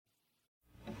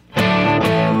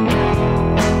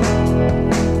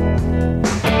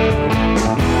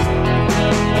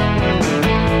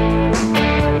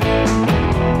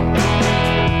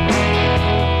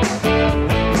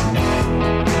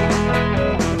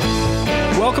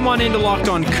Welcome on into Locked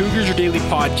On Cougars, your daily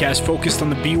podcast focused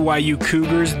on the BYU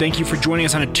Cougars. Thank you for joining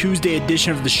us on a Tuesday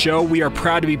edition of the show. We are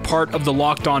proud to be part of the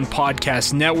Locked On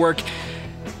Podcast Network.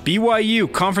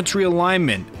 BYU Conference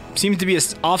Realignment seems to be an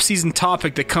off-season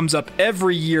topic that comes up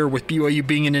every year with BYU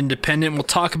being an independent. We'll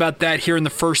talk about that here in the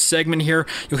first segment here.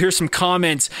 You'll hear some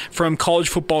comments from college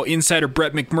football insider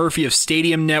Brett McMurphy of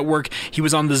Stadium Network. He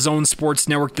was on the Zone Sports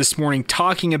Network this morning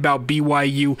talking about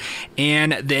BYU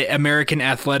and the American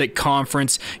Athletic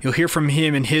Conference. You'll hear from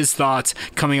him and his thoughts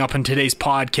coming up on today's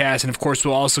podcast. And of course,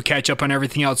 we'll also catch up on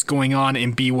everything else going on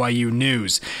in BYU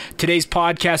news. Today's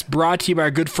podcast brought to you by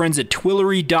our good friends at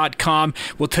Twillory.com.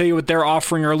 We'll tell you what they're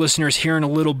offering our listeners here in a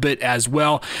little bit as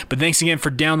well. But thanks again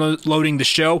for downloading the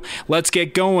show. Let's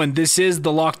get going. This is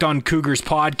the Locked On Cougars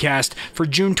podcast for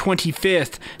June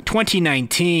 25th,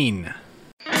 2019.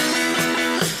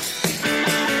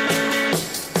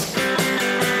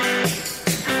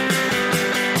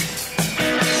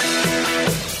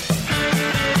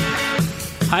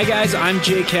 Hi guys, I'm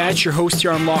Jake Hatch, your host here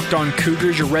on Locked On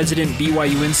Cougars, your resident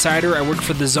BYU insider. I work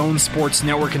for the Zone Sports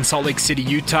Network in Salt Lake City,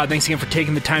 Utah. Thanks again for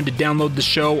taking the time to download the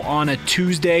show on a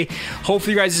Tuesday.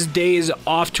 Hopefully your guys' day is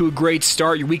off to a great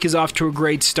start. Your week is off to a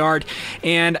great start.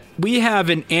 And we have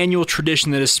an annual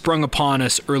tradition that has sprung upon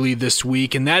us early this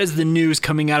week, and that is the news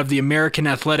coming out of the American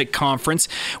Athletic Conference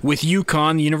with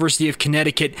UConn, the University of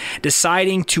Connecticut,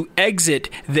 deciding to exit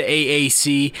the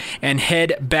AAC and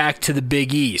head back to the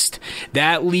Big East.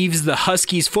 That leaves the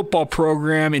Huskies football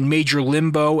program in major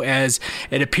limbo, as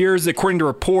it appears, according to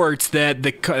reports, that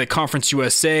the Conference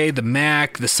USA, the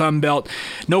MAC, the Sun Belt,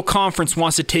 no conference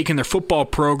wants to take in their football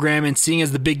program, and seeing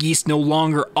as the Big East no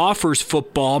longer offers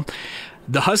football,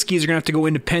 the Huskies are going to have to go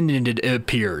independent, it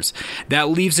appears. That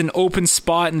leaves an open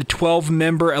spot in the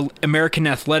 12-member American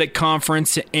Athletic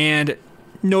Conference, and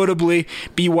notably,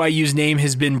 BYU's name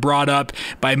has been brought up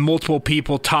by multiple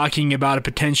people talking about a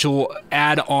potential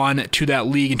add-on to that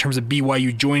league in terms of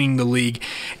BYU joining the league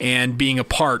and being a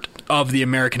part of the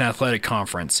American Athletic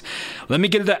Conference. Let me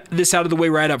get this out of the way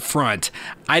right up front.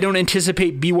 I don't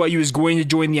anticipate BYU is going to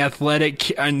join the Athletic,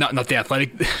 join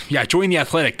the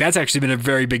Athletic. That's actually been a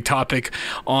very big topic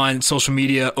on social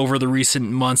media over the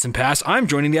recent months and past. I'm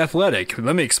joining the Athletic.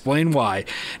 Let me explain why.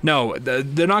 No,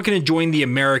 they're not going to join the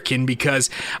American because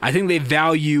I think they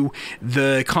value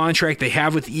the contract they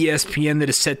have with ESPN that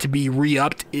is set to be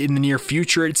re-upped in the near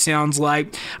future, it sounds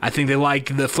like. I think they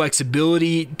like the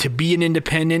flexibility to be an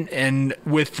independent, and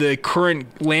with the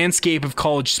current landscape of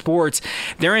college sports,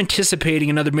 they're anticipating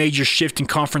another major shift in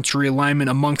conference realignment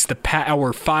amongst the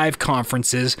Power 5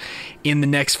 conferences in the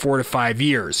next 4 to 5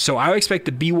 years. So I expect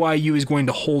that BYU is going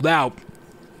to hold out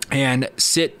and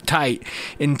sit tight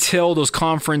until those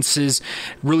conferences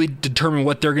really determine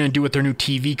what they're going to do with their new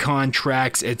TV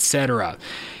contracts, etc.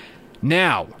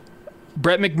 Now,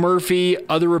 Brett McMurphy,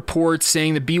 other reports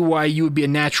saying that BYU would be a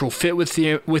natural fit with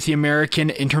the American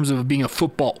in terms of being a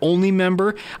football-only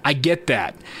member. I get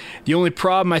that. The only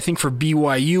problem, I think, for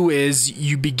BYU is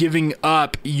you'd be giving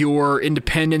up your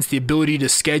independence, the ability to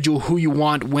schedule who you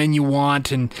want, when you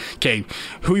want, and,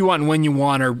 who you want and when you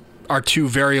want are two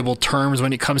variable terms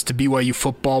when it comes to BYU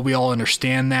football. We all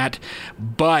understand that.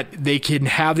 But they can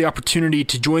have the opportunity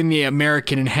to join the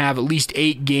American and have at least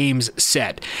 8 games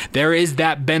set. There is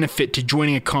that benefit to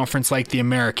joining a conference like the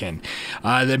American.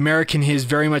 The American has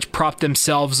very much propped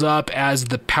themselves up as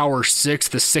the Power 6,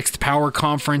 the 6th power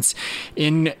conference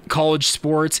in college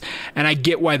sports, and I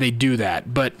get why they do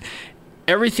that. But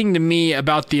everything to me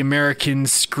about the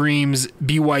Americans screams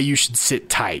BYU should sit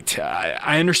tight.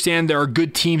 I understand there are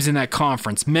good teams in that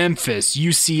conference. Memphis,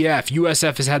 UCF,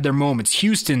 USF has had their moments.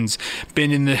 Houston's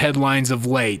been in the headlines of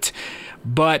late.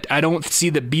 But I don't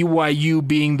see that BYU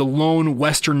being the lone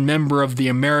Western member of the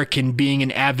American being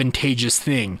an advantageous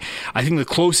thing. I think the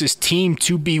closest team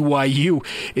to BYU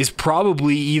is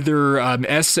probably either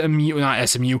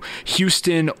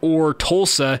Houston or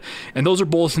Tulsa, and those are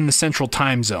both in the Central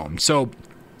Time Zone. So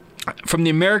from the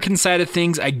American side of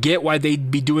things, I get why they'd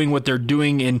be doing what they're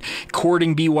doing and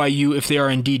courting BYU if they are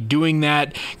indeed doing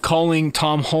that, calling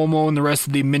Tom Holmoe and the rest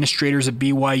of the administrators at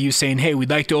BYU saying, hey, we'd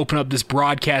like to open up this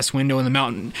broadcast window in the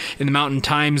mountain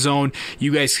time zone.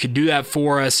 You guys could do that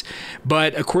for us.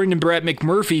 But according to Brett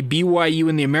McMurphy, BYU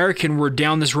and the American were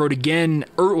down this road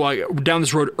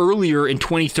earlier in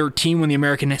 2013 when the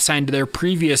American signed their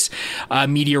previous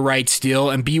media rights deal,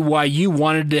 and BYU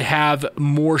wanted to have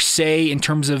more say in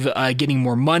terms of getting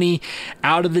more money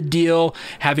out of the deal,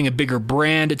 having a bigger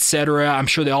brand, etc. I'm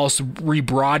sure they also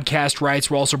rebroadcast rights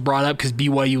were also brought up because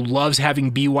BYU loves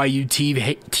having BYU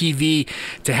TV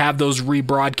to have those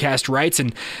rebroadcast rights.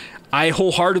 And I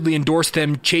wholeheartedly endorse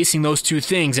them chasing those two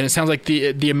things, and it sounds like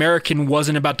the American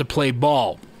wasn't about to play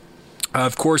ball.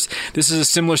 Of course, this is a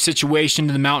similar situation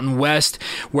to the Mountain West,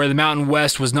 where the Mountain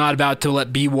West was not about to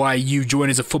let BYU join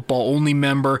as a football-only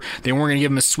member. They weren't going to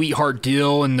give them a sweetheart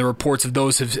deal, and the reports of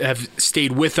those have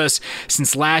stayed with us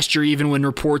since last year, even when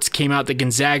reports came out that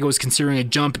Gonzaga was considering a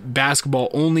jump basketball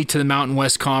only to the Mountain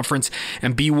West Conference,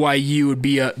 and BYU would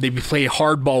be they'd play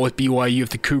hardball with BYU if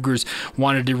the Cougars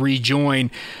wanted to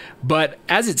rejoin. But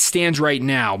as it stands right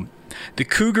now, the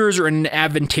Cougars are in an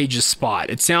advantageous spot.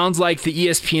 It sounds like the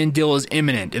ESPN deal is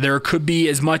imminent. There could be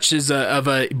as much as of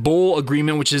a bowl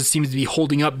agreement, which seems to be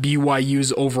holding up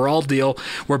BYU's overall deal,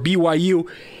 where BYU,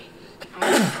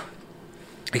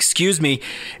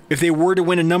 if they were to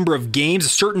win a number of games, a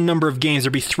certain number of games,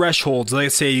 there'd be thresholds.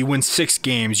 Let's say you win 6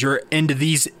 games, you're into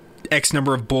these X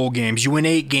number of bowl games. You win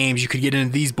 8 games, you could get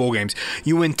into these bowl games.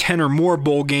 You win 10 or more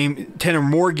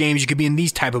games, you could be in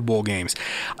these type of bowl games.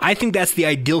 I think that's the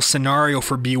ideal scenario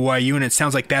for BYU, and it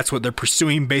sounds like that's what they're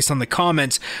pursuing based on the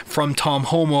comments from Tom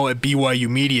Homo at BYU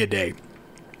Media Day.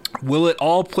 Will it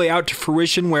all play out to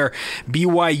fruition where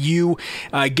BYU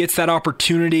gets that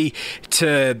opportunity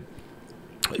to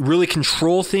really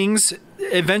control things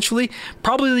eventually?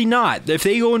 Probably not. If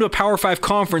they go into a Power 5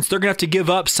 conference, they're going to have to give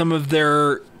up some of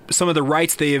the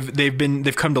rights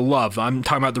they've come to love. I'm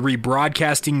talking about the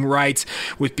rebroadcasting rights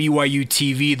with BYU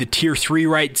TV, the Tier 3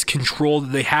 rights control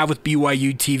that they have with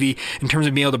BYU TV in terms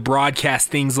of being able to broadcast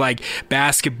things like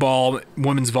basketball,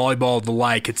 women's volleyball, the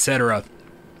like, etc.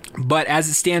 But as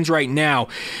it stands right now,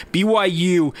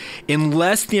 BYU,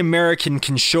 unless the American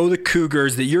can show the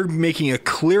Cougars that you're making a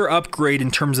clear upgrade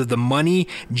in terms of the money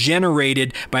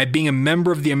generated by being a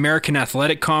member of the American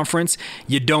Athletic Conference,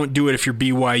 you don't do it if you're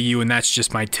BYU, and that's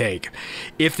just my take.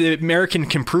 If the American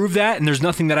can prove that, and there's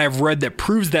nothing that I've read that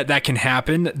proves that that can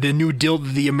happen, the new deal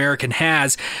that the American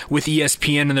has with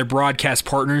ESPN and their broadcast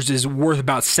partners is worth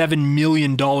about $7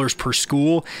 million per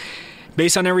school.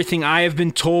 Based on everything I have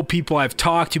been told, people I've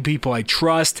talked to, people I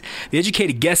trust, the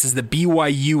educated guess is that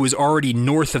BYU is already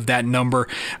north of that number,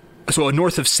 so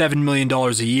north of $7 million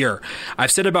a year. I've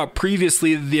said about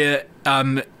previously that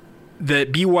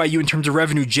BYU, in terms of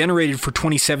revenue generated for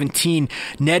 2017,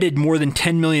 netted more than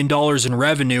 $10 million in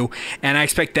revenue, and I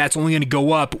expect that's only going to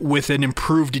go up with an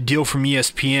improved deal from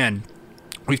ESPN.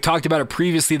 We've talked about it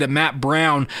previously that Matt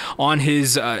Brown, on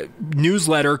his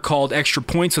newsletter called Extra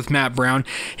Points with Matt Brown,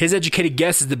 his educated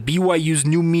guess is that BYU's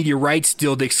new media rights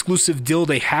deal, the exclusive deal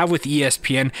they have with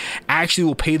ESPN, actually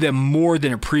will pay them more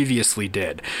than it previously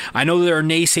did. I know there are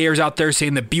naysayers out there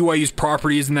saying that BYU's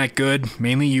property isn't that good,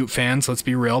 mainly Ute fans, let's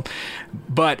be real,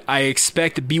 but I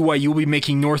expect that BYU will be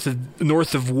making north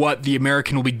of what the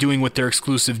American will be doing with their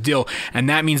exclusive deal, and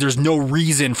that means there's no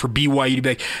reason for BYU to be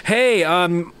like, hey,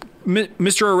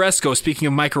 Mr. Oresco, speaking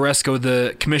of Mike Oresco,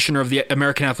 the commissioner of the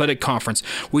American Athletic Conference,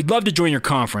 we'd love to join your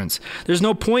conference. There's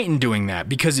no point in doing that,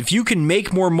 because if you can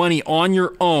make more money on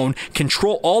your own,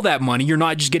 control all that money, you're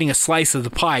not just getting a slice of the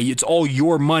pie. It's all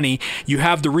your money. You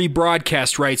have the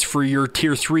rebroadcast rights for your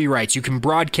Tier 3 rights. You can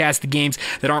broadcast the games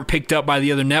that aren't picked up by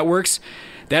the other networks.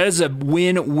 That is a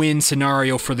win-win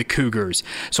scenario for the Cougars.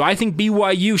 So I think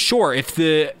BYU, sure, if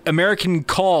the American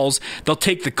calls, they'll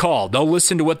take the call. They'll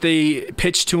listen to what they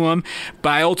pitch to them.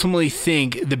 But I ultimately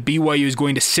think that BYU is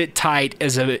going to sit tight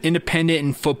as an independent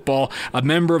in football, a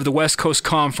member of the West Coast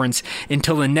Conference,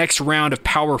 until the next round of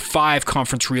Power 5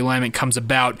 conference realignment comes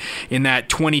about in that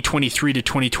 2023 to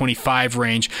 2025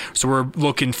 range. So we're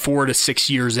looking 4 to 6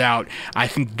 years out. I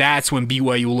think that's when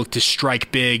BYU will look to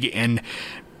strike big and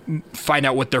find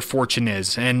out what their fortune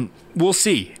is, and we'll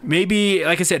see. Maybe,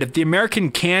 like I said, if the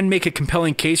American can make a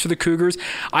compelling case for the Cougars,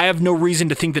 I have no reason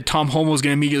to think that Tom Homo is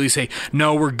going to immediately say,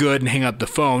 no, we're good, and hang up the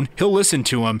phone. He'll listen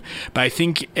to him, but I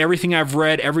think everything I've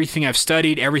read, everything I've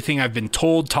studied, everything I've been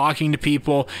told, talking to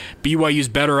people, BYU's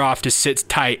better off to sit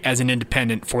tight as an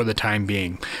independent for the time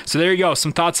being. So there you go,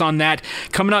 some thoughts on that.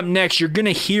 Coming up next, you're going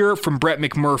to hear from Brett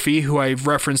McMurphy, who I've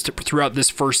referenced throughout this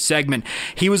first segment.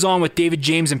 He was on with David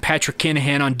James and Patrick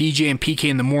Kinahan on DJ and PK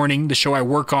in the Morning, the show I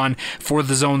work on for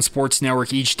the Zone Sports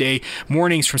Network each day,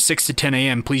 mornings from 6 to 10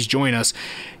 a.m. Please join us.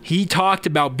 He talked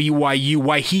about BYU,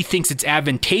 why he thinks it's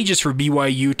advantageous for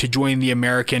BYU to join the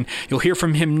American. You'll hear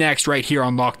from him next right here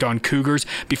on Locked On Cougars.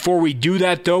 Before we do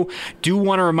that, though, do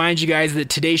want to remind you guys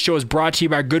that today's show is brought to you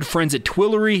by our good friends at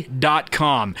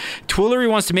Twillory.com. Twillory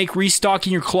wants to make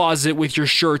restocking your closet with your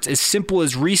shirts as simple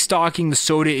as restocking the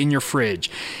soda in your fridge.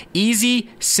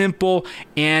 Easy, simple,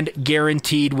 and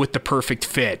guaranteed. made with the perfect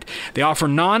fit. They offer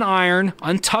non-iron,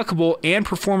 untuckable, and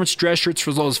performance dress shirts for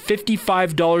as low as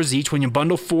 $55 each when you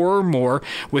bundle 4 or more.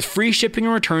 With free shipping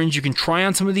and returns, you can try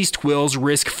on some of these twills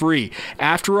risk-free.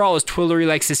 After all, as Twillery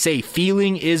likes to say,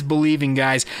 feeling is believing,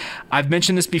 guys. I've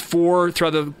mentioned this before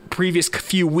throughout the previous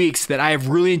few weeks that I have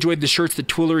really enjoyed the shirts that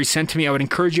Twillery sent to me. I would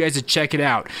encourage you guys to check it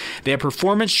out. They have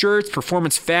performance shirts,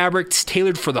 performance fabrics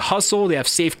tailored for the hustle. They have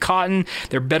safe cotton.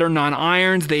 They're better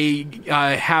non-irons. They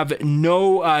have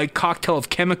no cocktail of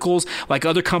chemicals like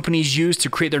other companies use to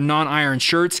create their non-iron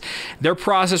shirts. Their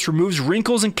process removes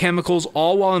wrinkles and chemicals,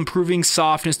 all while improving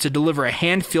softness to deliver a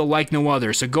hand feel like no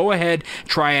other. So go ahead,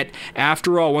 try it.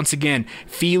 After all, once again,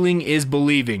 feeling is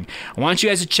believing. I want you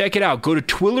guys to check it out. Go to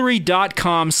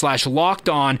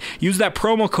Twillery.com/lockedon. Use that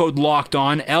promo code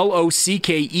LOCKEDON,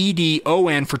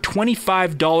 LOCKEDON, for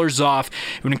 $25 off.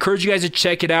 I would encourage you guys to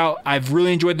check it out. I've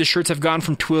really enjoyed the shirts I've gotten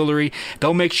from Twillery.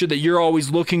 They'll make sure that you're always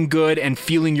looking good and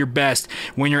feeling your best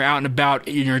when you're out and about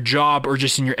in your job or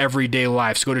just in your everyday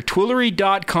life. So go to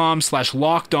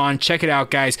Twillery.com/lockedon. Check it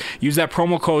out, guys. Use that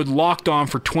promo code LOCKEDON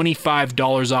for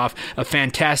 $25 off. A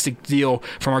fantastic deal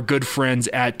from our good friends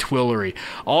at Twillery.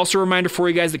 Also, a reminder for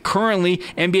you guys that currently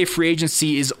NBA free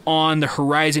agency is on the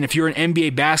horizon. If you're an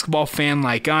NBA basketball fan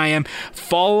like I am,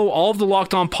 follow all of the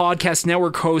Locked On Podcast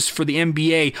Network hosts for the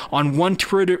NBA on one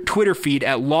Twitter feed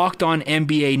at Locked On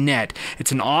NBA Net.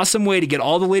 It's an awesome way to get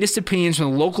all the latest opinions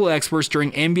from the local experts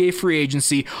during NBA free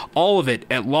agency, all of it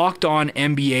at Locked On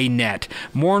NBA Net.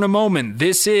 More in a moment.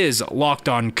 This is Locked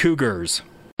On Cougars.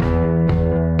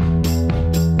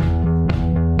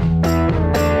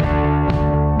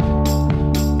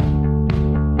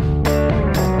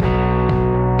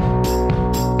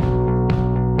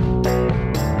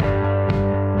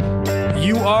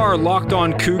 Locked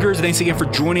On Cougars. Thanks again for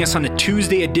joining us on the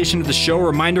Tuesday edition of the show. A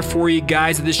reminder for you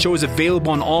guys that this show is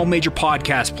available on all major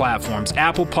podcast platforms: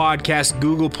 Apple Podcasts,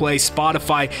 Google Play,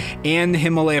 Spotify, and the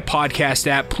Himalaya Podcast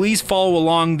app. Please follow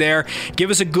along there. Give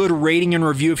us a good rating and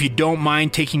review if you don't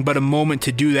mind taking but a moment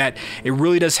to do that. It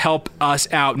really does help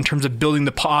us out in terms of building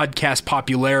the podcast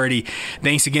popularity.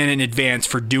 Thanks again in advance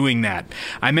for doing that.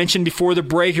 I mentioned before the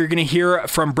break, you're going to hear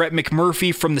from Brett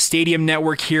McMurphy from the Stadium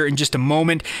Network here in just a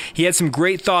moment. He had some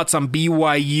great thoughts on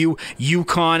BYU,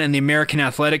 UConn, and the American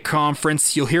Athletic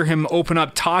Conference. You'll hear him open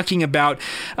up talking about,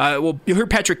 you'll hear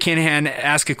Patrick Kinahan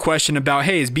ask a question about,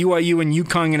 hey, is BYU and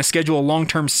UConn going to schedule a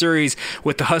long-term series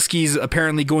with the Huskies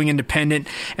apparently going independent?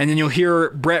 And then you'll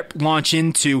hear Brett launch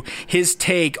into his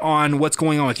take on what's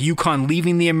going on with UConn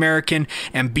leaving the American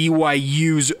and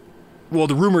BYU's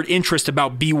the rumored interest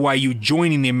about BYU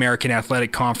joining the American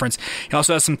Athletic Conference. He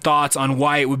also has some thoughts on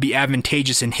why it would be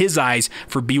advantageous in his eyes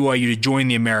for BYU to join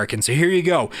the American. So here you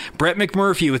go. Brett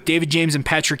McMurphy with David James and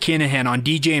Patrick Kinahan on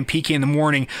DJ and PK in the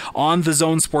morning on the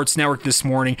Zone Sports Network this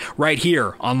morning, right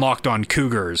here on Locked On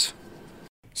Cougars.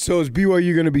 So is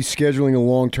BYU going to be scheduling a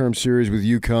long-term series with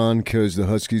UConn because the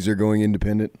Huskies are going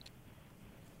independent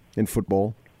in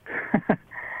football?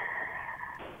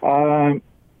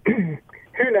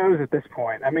 Who knows at this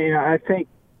point? I mean, I think,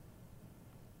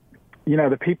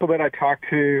 the people that I talk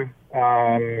to,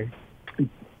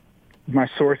 my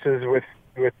sources with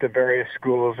the various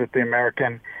schools at the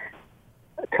American,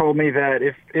 told me that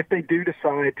if they do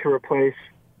decide to replace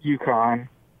UConn,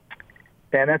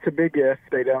 and that's a big if,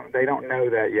 they don't know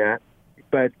that yet,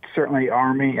 but certainly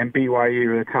Army and BYU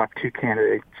are the top two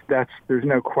candidates. There's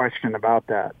no question about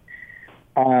that.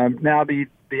 Now the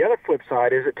other flip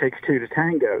side is it takes two to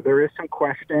tango. There is some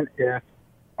question if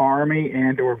Army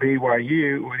and or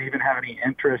BYU would even have any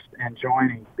interest in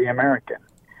joining the American.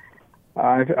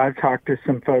 I've talked to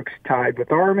some folks tied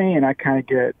with Army, and I kind of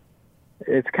get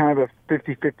it's kind of a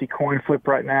 50-50 coin flip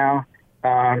right now.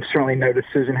 Certainly no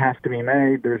decision has to be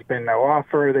made. There's been no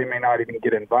offer. They may not even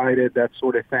get invited, that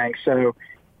sort of thing. So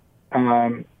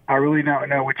I really don't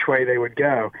know which way they would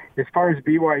go. As far as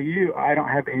BYU, I don't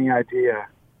have any idea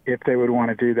if they would want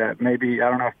to do that. Maybe, I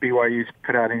don't know if BYU's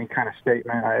put out any kind of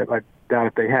statement. I doubt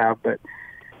if they have, but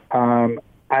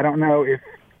I don't know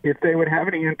if they would have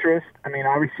any interest. I mean,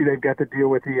 obviously they've got the deal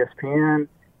with ESPN.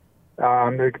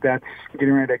 That's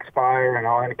getting ready to expire, and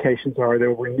all indications are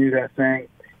they'll renew that thing.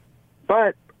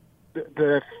 But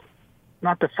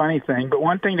not the funny thing, but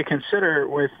one thing to consider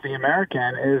with the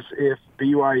American is if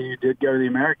BYU did go to the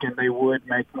American, they would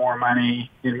make more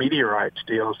money in media rights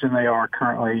deals than they are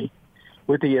currently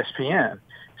with ESPN.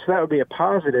 So that would be a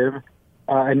positive.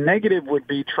 A negative would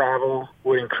be travel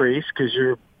would increase because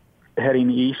you're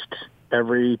heading east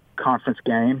every conference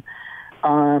game.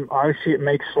 Obviously, it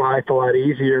makes life a lot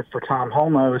easier for Tom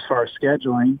Holmoe as far as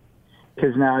scheduling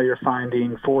because now you're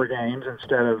finding 4 games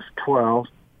instead of 12.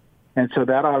 And so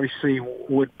that obviously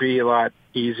would be a lot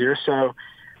easier. So,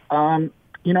 I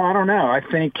don't know. I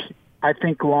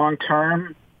think long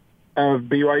term of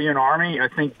BYU and Army, I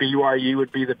think BYU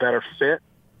would be the better fit.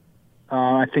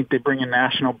 I think they bring a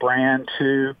national brand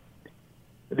to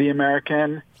the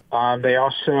American. They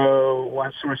also,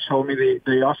 one source told me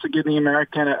they also give the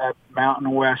American a Mountain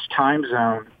West time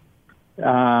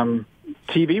zone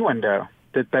TV window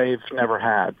that they've never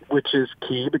had, which is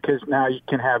key because now you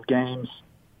can have games,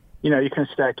 you can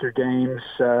stack your games,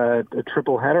 a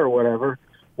triple header or whatever,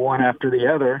 one after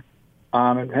the other.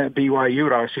 And BYU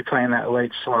would obviously play in that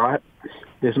late slot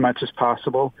as much as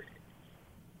possible.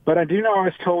 But I do know I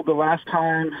was told the last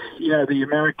time, the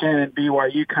American and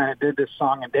BYU kind of did this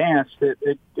song and dance that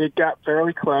it got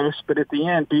fairly close, but at the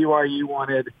end, BYU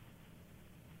wanted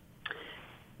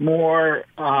more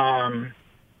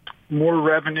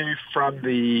revenue from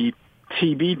the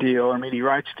TV deal or media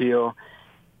rights deal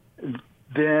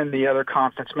than the other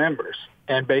conference members.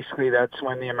 And basically that's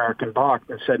when the American balked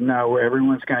and said, no,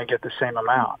 everyone's going to get the same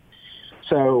amount.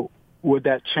 So would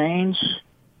that change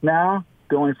now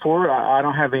going forward? I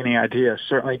don't have any idea.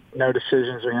 Certainly no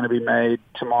decisions are going to be made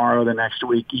tomorrow, the next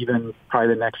week, even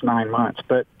probably the next 9 months.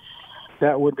 But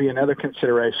that would be another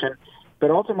consideration.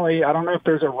 But ultimately, I don't know if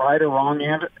there's a right or wrong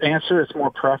answer. It's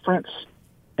more preference.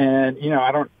 And,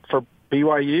 for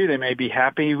BYU, they may be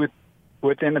happy with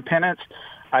independence.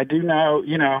 I do know,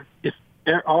 if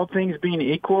all things being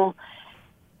equal,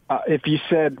 if you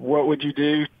said, what would you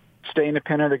do, stay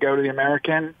independent or go to the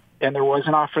American, and there was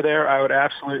an offer there, I would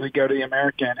absolutely go to the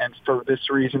American, and for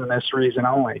this reason and this reason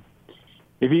only.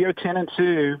 If you go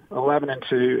 10-2,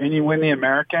 11-2, and you win the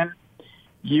American,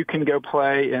 you can go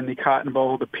play in the Cotton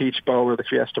Bowl, the Peach Bowl, or the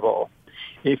Fiesta Bowl.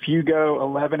 If you go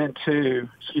 11-2,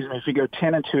 if you go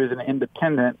 10-2 as an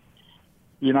independent,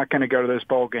 you're not going to go to those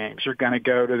bowl games. You're going to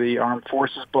go to the Armed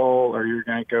Forces Bowl, or you're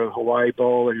going to go to the Hawaii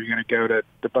Bowl, or you're going to go to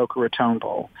the Boca Raton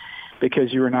Bowl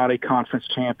because you are not a conference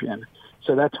champion.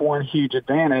 So that's one huge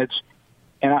advantage.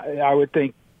 And I would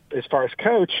think as far as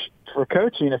for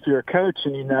coaching, if you're a coach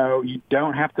and you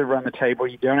don't have to run the table,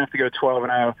 you don't have to go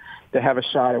 12-0 to have a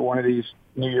shot at one of these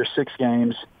New Year's Six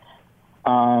games,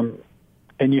 and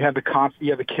you have the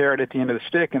carrot at the end of the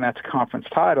stick, and that's a conference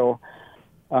title.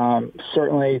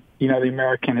 Certainly, the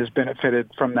American has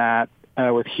benefited from that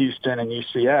with Houston and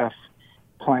UCF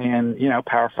playing,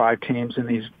 Power 5 teams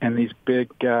in these big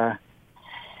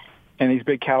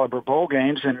caliber bowl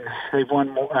games, and they've won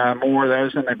more of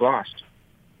those than they've lost.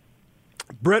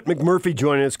 Brett McMurphy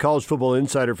joining us, college football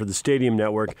insider for the Stadium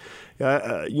Network.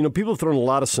 People have thrown a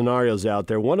lot of scenarios out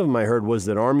there. One of them I heard was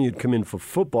that Army would come in for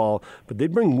football, but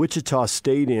they'd bring Wichita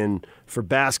State in for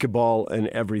basketball and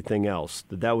everything else.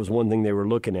 That was one thing they were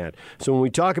looking at. So when we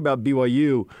talk about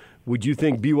BYU, would you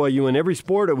think BYU in every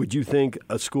sport, or would you think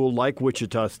a school like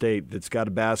Wichita State that's got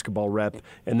a basketball rep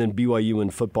and then BYU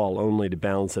in football only to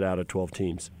balance it out at 12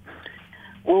 teams?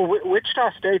 Well,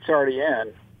 Wichita State's already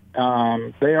in.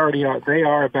 They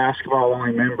are a basketball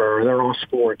only member. They're all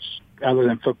sports other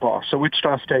than football. So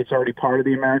Wichita State's already part of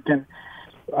the American.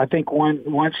 I think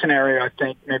one scenario I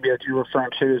think maybe that you're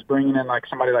referring to is bringing in like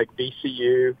somebody like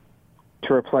VCU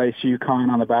to replace UConn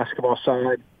on the basketball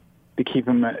side to keep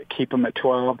them at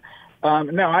 12.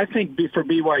 No, I think for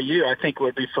BYU, I think it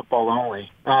would be football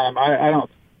only.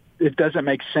 It doesn't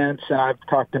make sense, and I've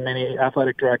talked to many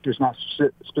athletic directors, not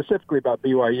specifically about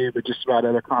BYU, but just about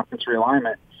other conference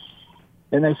realignment.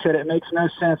 And they said it makes no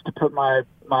sense to put my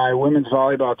women's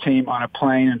volleyball team on a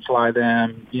plane and fly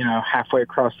them, halfway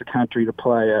across the country to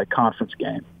play a conference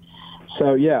game.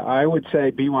 So, yeah, I would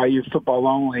say BYU football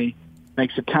only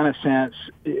makes a ton of sense.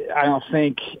 I don't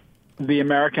think the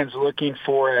American's looking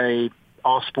for a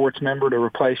all-sports member to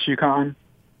replace UConn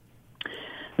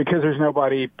because there's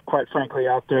nobody, quite frankly,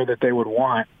 out there that they would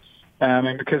want.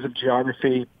 And because of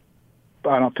geography,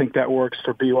 I don't think that works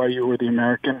for BYU or the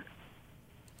American.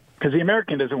 Because the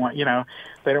American doesn't want,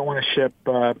 they don't want to ship,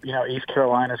 East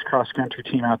Carolina's cross-country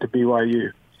team out to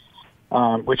BYU,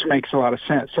 which makes a lot of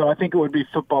sense. So I think it would be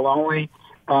football only.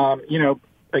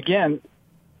 Again,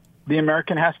 the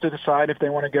American has to decide if they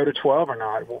want to go to 12 or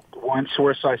not. One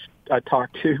source I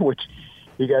talked to, which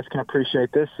you guys can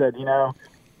appreciate this, said,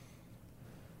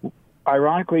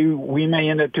 ironically, we may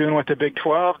end up doing what the Big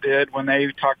 12 did when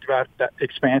they talked about that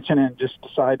expansion and just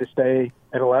decide to stay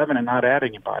at 11 and not add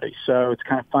anybody. So it's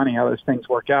kind of funny how those things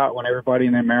work out when everybody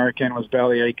in the American was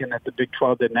belly aching that the Big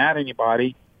 12 didn't add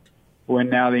anybody, when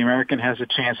now the American has a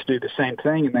chance to do the same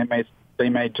thing, and they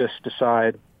may just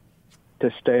decide to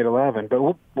stay at 11. But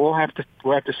we'll have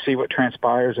to see what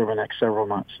transpires over the next several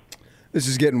months. This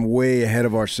is getting way ahead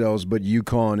of ourselves, but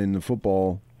UConn in the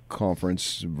football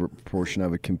conference portion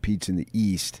of it competes in the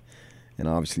East, and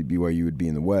obviously BYU would be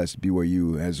in the West.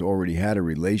 BYU has already had a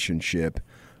relationship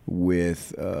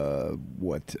with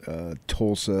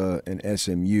Tulsa and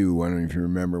SMU. I don't know if you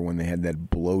remember when they had that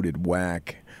bloated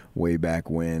whack way back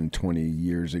when, 20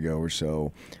 years ago or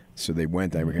so. So they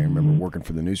went, I remember working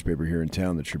for the newspaper here in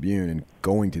town, the Tribune, and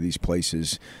going to these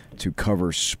places to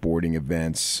cover sporting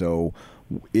events. So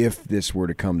if this were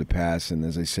to come to pass, and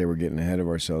as I say, we're getting ahead of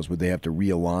ourselves, would they have to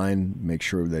realign, make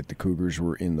sure that the Cougars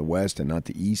were in the West and not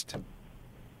the East?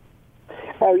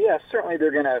 Oh yeah, certainly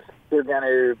they're gonna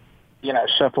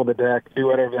shuffle the deck, do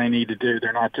whatever they need to do.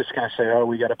 They're not just gonna say, oh,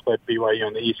 we got to put BYU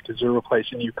in the East because they're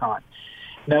replacing UConn.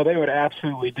 No, they would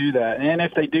absolutely do that. And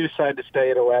if they do decide to stay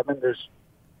at 11, there's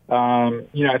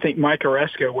I think Mike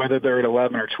Oreska, whether they're at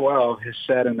 11 or 12, has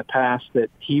said in the past that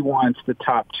he wants the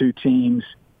top two teams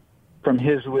from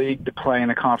his league to play in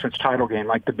a conference title game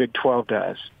like the Big 12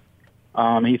 does.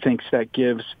 He thinks that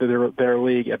gives their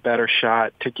league a better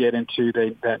shot to get into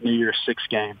that New Year's Six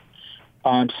game.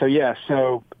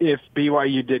 So if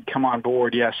BYU did come on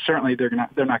board, yes, certainly they're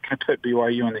not going to put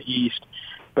BYU in the East,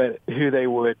 but who they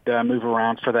would move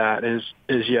around for that is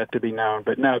yet to be known.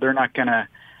 But no, they're not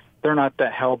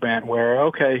that hell-bent where,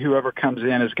 okay, whoever comes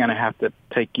in is going to have to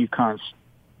take UConn's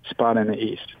spot in the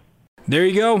East. There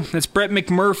you go. That's Brett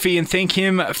McMurphy, and thank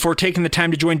him for taking the time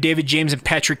to join David James and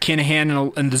Patrick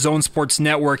Kinahan and the Zone Sports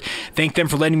Network. Thank them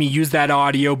for letting me use that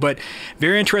audio, but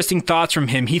very interesting thoughts from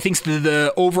him. He thinks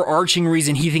the overarching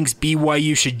reason he thinks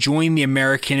BYU should join the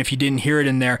American, if you didn't hear it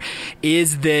in there,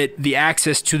 is that the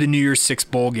access to the New Year's Six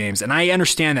bowl games. And I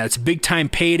understand that. It's a big-time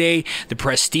payday, the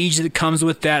prestige that comes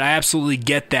with that. I absolutely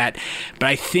get that. But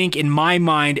I think, in my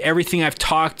mind, everything I've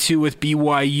talked through with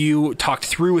BYU,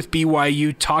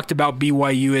 talked about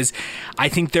BYU is I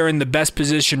think they're in the best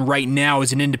position right now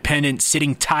as an independent,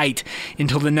 sitting tight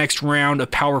until the next round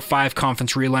of Power 5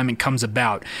 conference realignment comes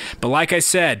about. But like I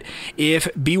said,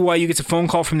 if BYU gets a phone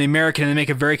call from the American and they make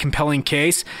a very compelling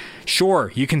case,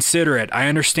 sure, you consider it. I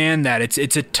understand that.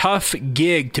 It's a tough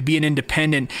gig to be an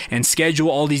independent and schedule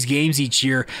all these games each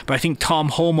year, but I think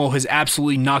Tom Holmoe has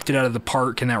absolutely knocked it out of the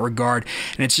park in that regard,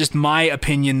 and it's just my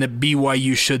opinion that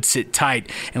BYU should sit tight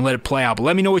and let it play out. But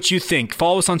let me know what you think.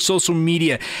 Follow us on social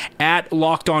media at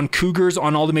Locked On Cougars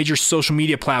on all the major social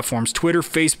media platforms, Twitter,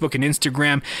 Facebook, and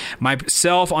Instagram.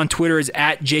 Myself on Twitter is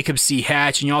at Jacob C.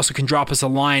 Hatch, and you also can drop us a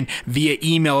line via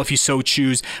email if you so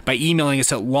choose by emailing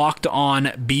us at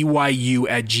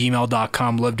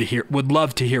lockedonbyu@gmail.com. Would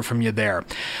love to hear from you there.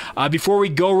 Before we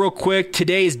go real quick,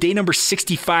 today is day number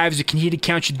 65 as we continue to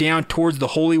count you down towards the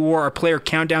Holy War. Our player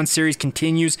countdown series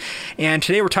continues, and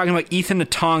today we're talking about Ethan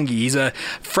Atongi. He's a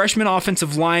freshman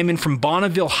offensive lineman from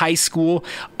Bonneville High School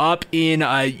up in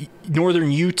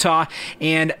northern Utah,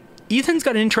 and Ethan's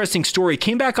got an interesting story.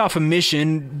 Came back off a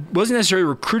mission, wasn't necessarily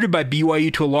recruited by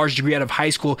BYU to a large degree out of high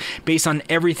school based on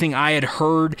everything I had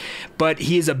heard, but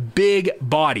he is a big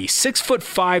body,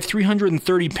 6'5",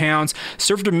 330 pounds,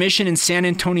 served a mission in San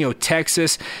Antonio,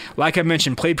 Texas. Like I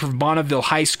mentioned, played for Bonneville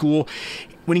High School.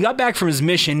 When he got back from his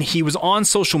mission, he was on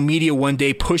social media one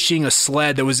day pushing a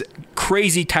sled that was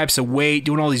crazy types of weight,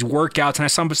 doing all these workouts, and I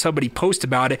saw somebody post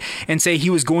about it and say he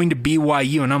was going to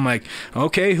BYU, and I'm like,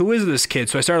 okay, who is this kid?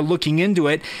 So I started looking into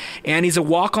it, and he's a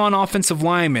walk-on offensive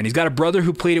lineman. He's got a brother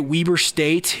who played at Weber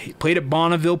State, played at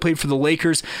Bonneville, played for the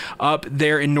Lakers up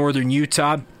there in northern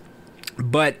Utah.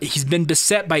 But he's been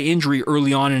beset by injury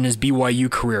early on in his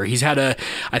BYU career. He's had a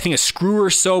screw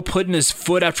or so put in his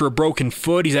foot after a broken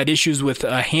foot. He's had issues with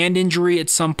a hand injury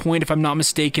at some point, if I'm not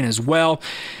mistaken, as well.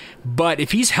 But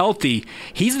if he's healthy,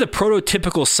 he's the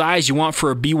prototypical size you want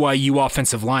for a BYU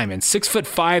offensive lineman.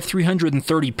 6'5",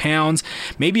 330 pounds,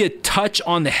 maybe a touch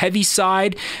on the heavy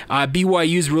side.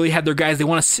 BYU's really had their guys, they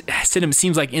want to sit him,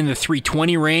 seems like, in the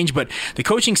 320 range, but the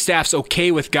coaching staff's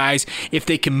okay with guys if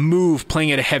they can move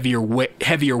playing at a heavier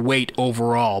weight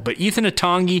overall. But Ethan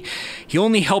Atongi, he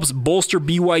only helps bolster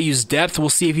BYU's depth. We'll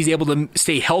see if he's able to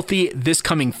stay healthy this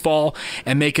coming fall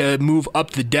and make a move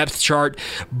up the depth chart.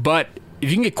 But if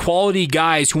you can get quality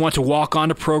guys who want to walk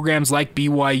onto programs like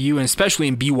BYU, and especially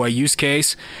in BYU's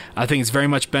case, I think it's very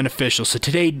much beneficial. So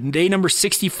today, day number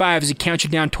 65, as we count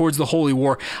you down towards the Holy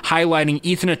War, highlighting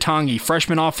Ethan Atongi,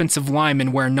 freshman offensive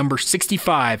lineman wearing number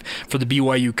 65 for the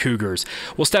BYU Cougars.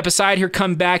 We'll step aside here,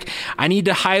 come back. I need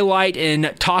to highlight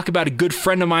and talk about a good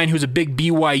friend of mine who's a big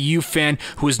BYU fan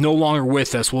who is no longer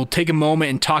with us. We'll take a moment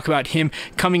and talk about him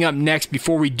coming up next.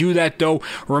 Before we do that, though,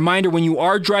 a reminder, when you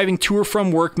are driving to or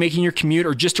from work, making your commute commute,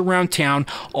 or just around town,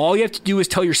 all you have to do is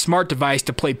tell your smart device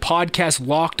to play podcast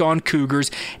Locked On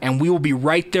Cougars, and we will be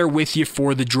right there with you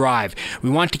for the drive. We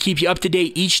want to keep you up to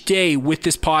date each day with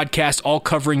this podcast, all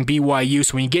covering BYU.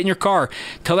 So when you get in your car,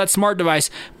 tell that smart device,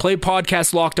 play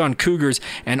podcast Locked On Cougars,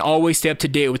 and always stay up to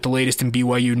date with the latest in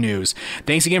BYU news.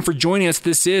 Thanks again for joining us.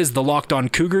 This is the Locked On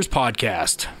Cougars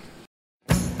podcast.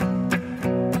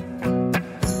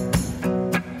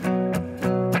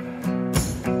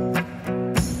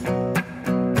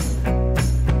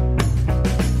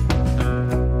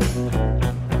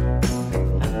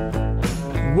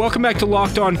 Welcome back to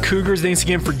Locked On Cougars. Thanks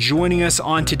again for joining us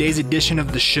on today's edition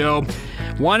of the show.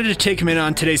 Wanted to take a minute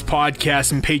on today's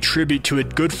podcast and pay tribute to a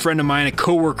good friend of mine, a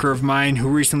coworker of mine who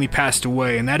recently passed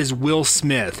away, and that is Will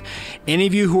Smith. Any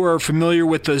of you who are familiar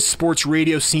with the sports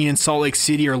radio scene in Salt Lake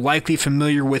City are likely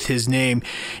familiar with his name.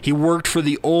 He worked for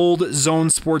the old Zone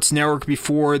Sports Network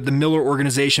before the Miller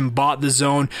organization bought the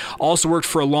Zone. Also worked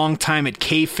for a long time at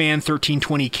KFan,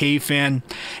 1320 KFan,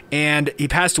 and he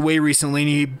passed away recently, and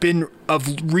he'd been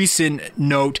of recent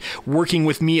note working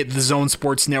with me at the Zone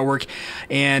Sports Network,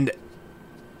 and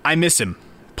I miss him,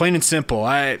 plain and simple.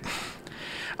 I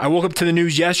woke up to the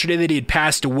news yesterday that he had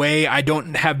passed away. I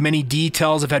don't have many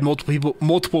details. I've had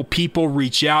multiple people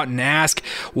reach out and ask,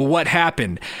 well, what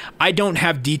happened? I don't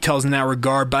have details in that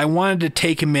regard, but I wanted to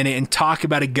take a minute and talk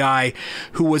about a guy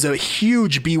who was a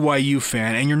huge BYU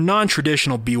fan, and your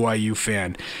non-traditional BYU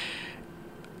fan.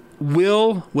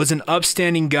 Will was an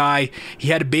upstanding guy. He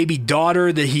had a baby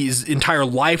daughter that his entire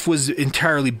life was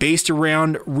entirely based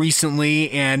around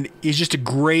recently, and is just a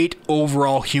great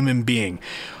overall human being.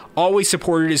 Always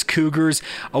supported his Cougars.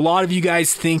 A lot of you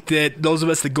guys think that those of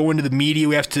us that go into the media,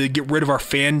 we have to get rid of our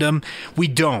fandom. We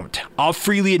don't. I'll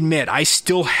freely admit, I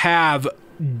still have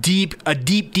a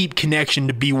deep connection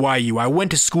to BYU. I went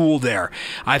to school there.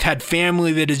 I've had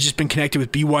family that has just been connected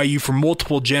with BYU for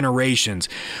multiple generations.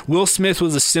 Will Smith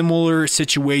was a similar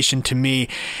situation to me,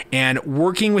 and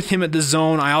working with him at the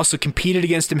Zone, I also competed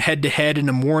against him head-to-head in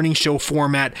a morning show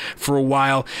format for a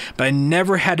while, but I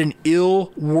never had an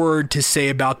ill word to say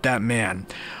about that man.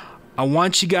 I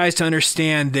want you guys to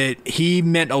understand that he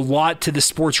meant a lot to the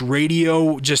sports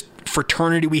radio, just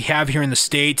fraternity we have here in the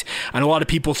state. And a lot of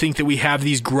people think that we have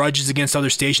these grudges against other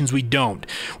stations. We don't.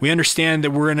 We understand that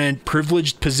we're in a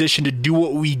privileged position to do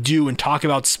what we do and talk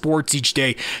about sports each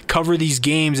day, cover these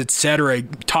games, etc.,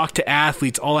 talk to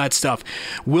athletes, all that stuff.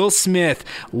 Will Smith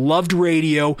loved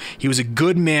radio. He was a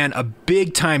good man, a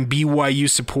big-time BYU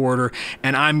supporter,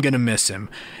 and I'm going to miss him.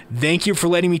 Thank you for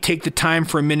letting me take the time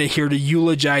for a minute here to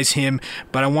eulogize him,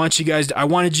 but I wanted you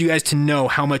guys to know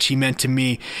how much he meant to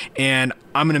me, and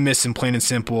I'm going to miss him, plain and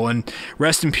simple. And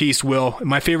rest in peace, Will.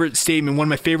 My favorite statement, one of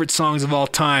my favorite songs of all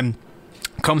time,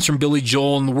 comes from Billy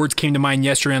Joel, and the words came to mind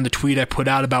yesterday on the tweet I put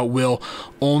out about Will: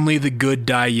 "Only the good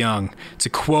die young." It's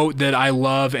a quote that I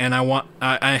love, and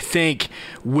I thank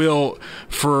Will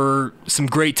for some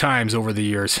great times over the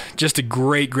years. Just a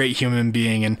great human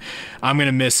being, and I'm going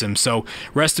to miss him. So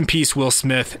rest in peace, Will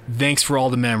Smith. Thanks for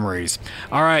all the memories.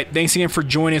 All right, thanks again for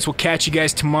joining us. We'll catch you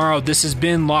guys tomorrow. This has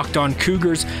been Locked On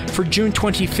Cougars for June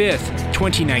 25th,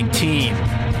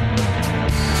 2019.